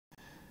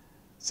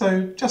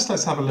So just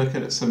let's have a look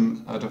at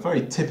a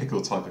very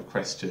typical type of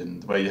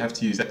question where you have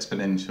to use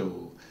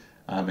exponential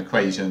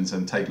equations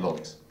and take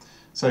logs.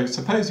 So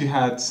suppose you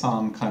had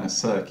some kind of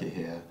circuit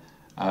here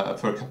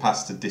for a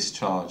capacitor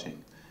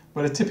discharging.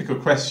 Well, a typical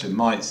question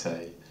might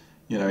say,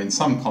 in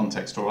some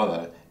context or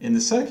other, in the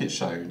circuit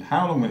shown,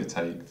 how long will it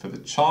take for the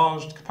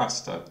charged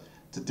capacitor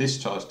to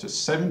discharge to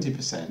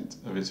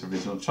 70% of its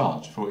original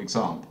charge, for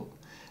example?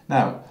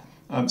 Now,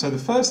 so the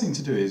first thing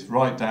to do is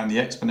write down the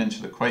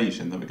exponential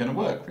equation that we're going to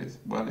work with.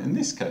 Well, in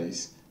this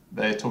case,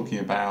 they're talking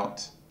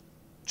about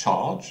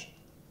charge.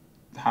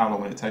 How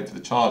long will it take for the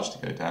charge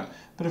to go down?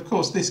 But of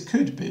course, this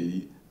could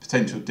be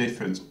potential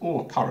difference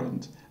or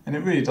current, and it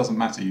really doesn't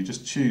matter. You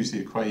just choose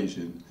the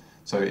equation.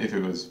 So if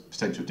it was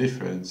potential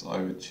difference, I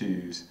would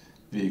choose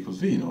V equals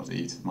V naught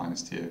e to the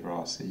minus t over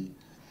RC.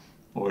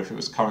 Or if it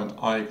was current,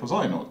 I equals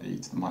I naught e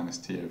to the minus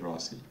t over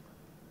RC.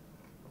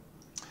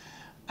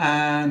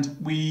 And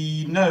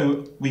we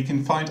know we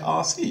can find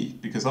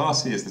RC, because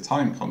RC is the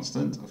time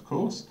constant, of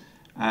course,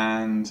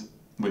 and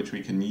which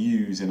we can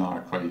use in our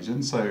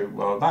equation. So,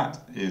 well,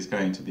 that is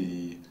going to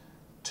be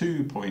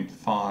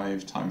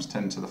 2.5 times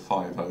 10 to the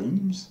 5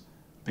 ohms,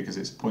 because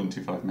it's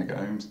 0.25 mega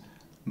ohms,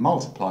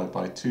 multiplied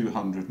by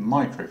 200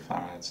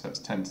 microfarads, so it's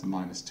 10 to the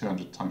minus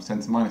 200 times 10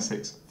 to the minus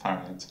 6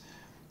 farads.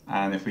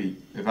 And if we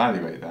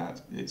evaluate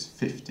that, it's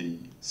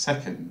 50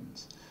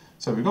 seconds.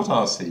 So we've got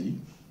RC.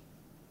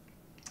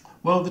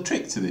 Well, the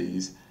trick to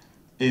these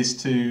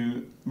is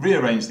to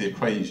rearrange the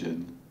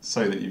equation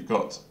so that you've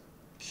got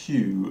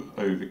Q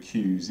over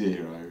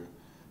Q0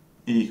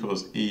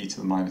 equals e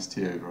to the minus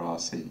t over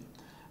RC.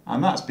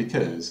 And that's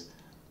because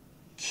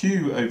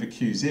Q over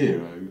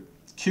Q0,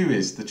 Q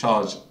is the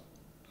charge,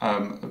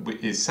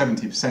 is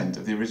 70%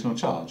 of the original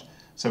charge.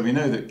 So we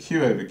know that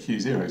Q over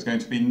Q0 is going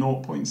to be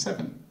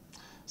 0.7.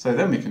 So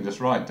then we can just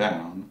write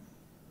down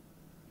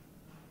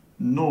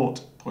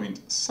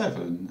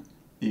 0.7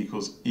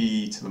 equals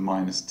e to the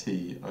minus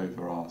t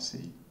over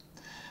RC.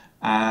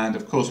 And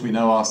of course we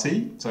know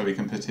RC, so we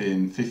can put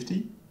in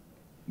 50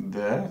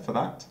 there for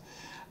that.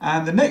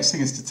 And the next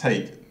thing is to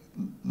take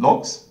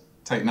logs,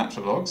 take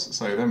natural logs.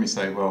 So then we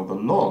say, well, the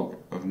log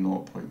of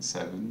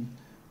 0.7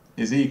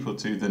 is equal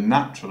to the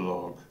natural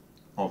log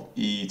of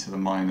e to the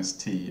minus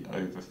t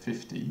over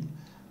 50.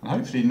 And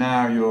hopefully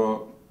now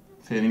you're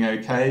feeling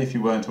okay, if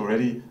you weren't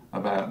already,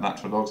 about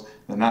natural logs.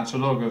 The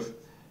natural log of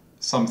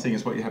something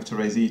is what you have to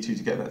raise e to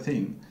get that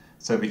thing.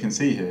 So we can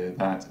see here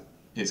that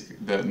it's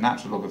the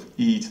natural log of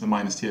e to the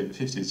minus t over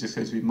 50 is just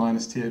going to be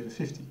minus t over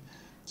 50.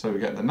 So we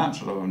get the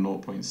natural log of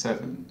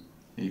 0.7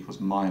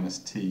 equals minus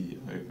t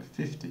over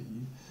 50.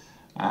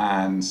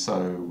 And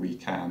so we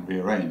can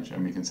rearrange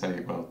and we can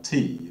say, well,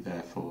 t,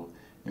 therefore,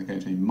 is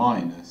going to be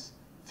minus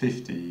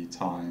 50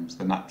 times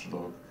the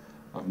natural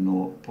log of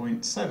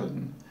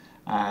 0.7.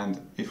 And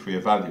if we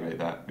evaluate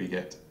that, we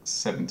get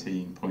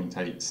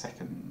 17.8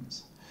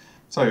 seconds.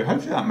 So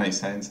hopefully that makes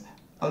sense.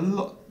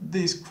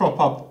 These crop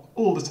up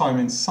all the time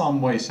in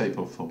some way, shape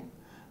or form,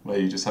 where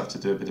you just have to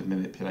do a bit of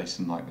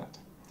manipulation like that.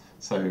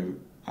 So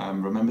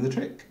remember the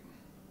trick.